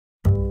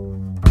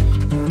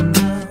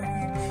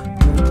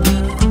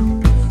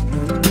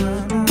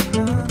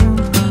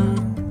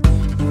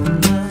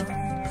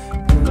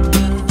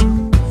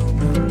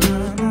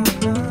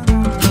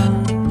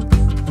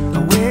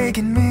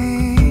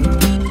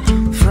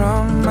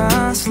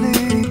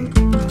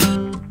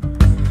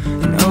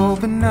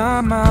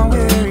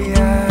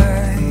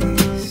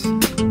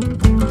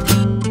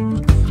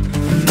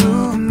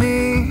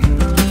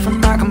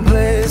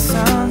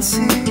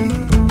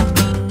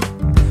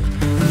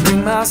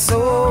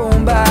soul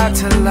back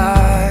to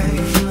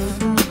life.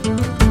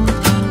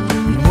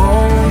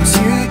 Won't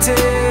you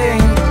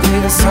take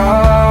this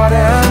heart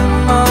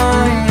and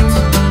mind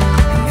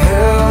and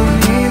help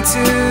me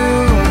to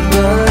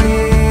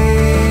believe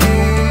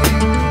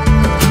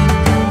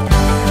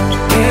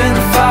in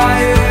the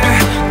fire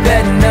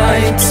that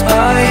ignites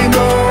my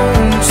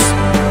bones?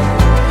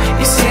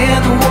 It's in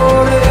the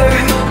water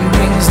and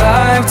brings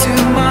life to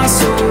my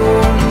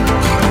soul.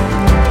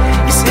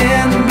 It's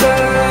in the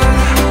blood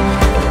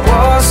that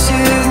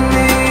washes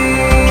me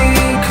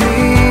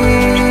clean.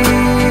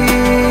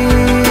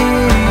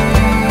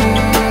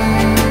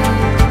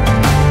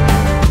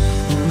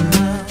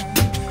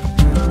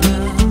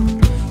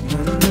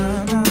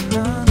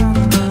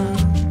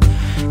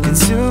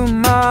 Into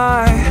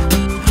my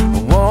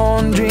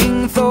wandering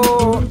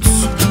thoughts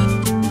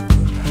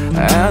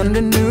and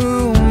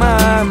renew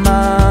my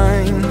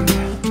mind,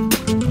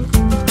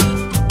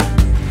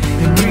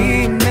 and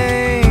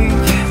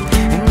remake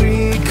and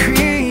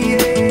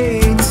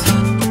recreate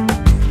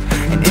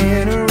and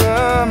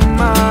interrupt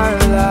my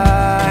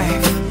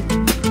life.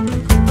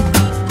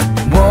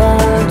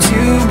 Won't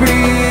you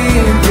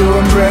breathe your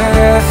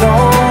breath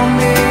on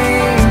me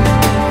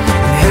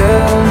and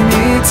help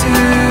me to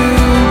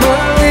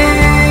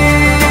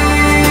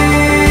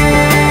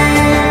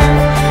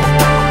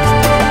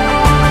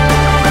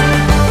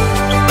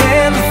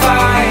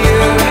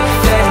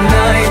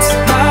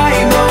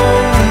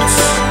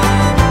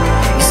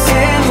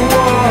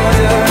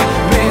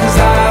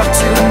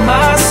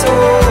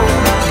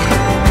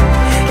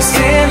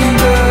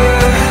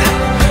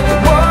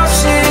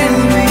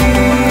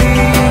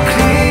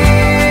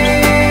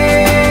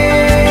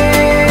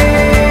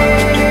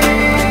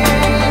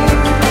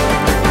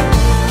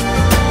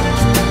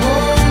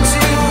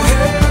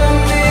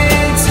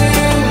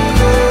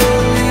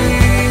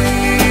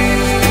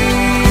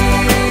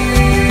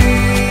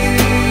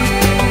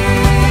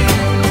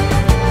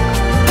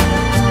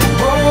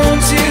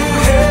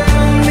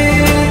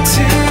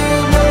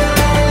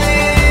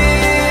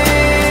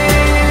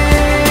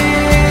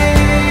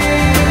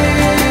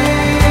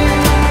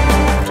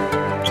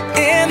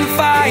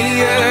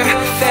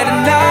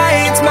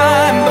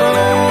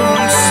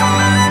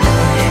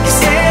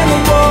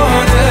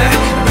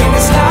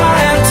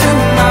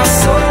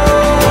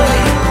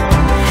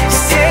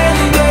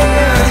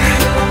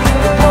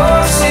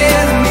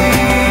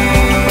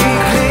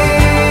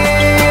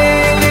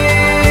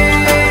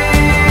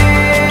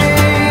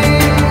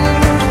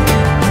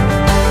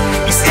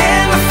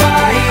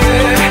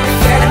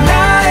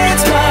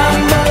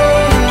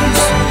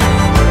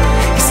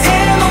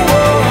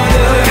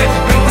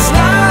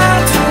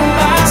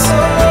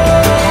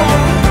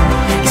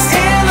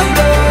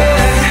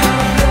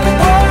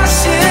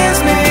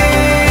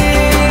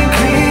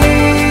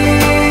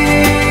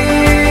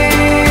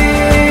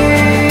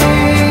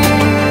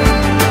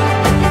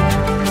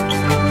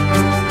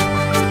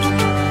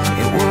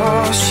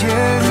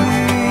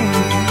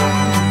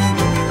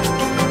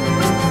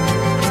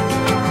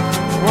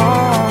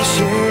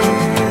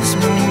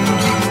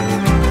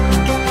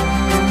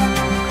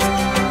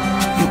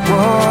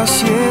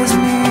washes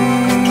me.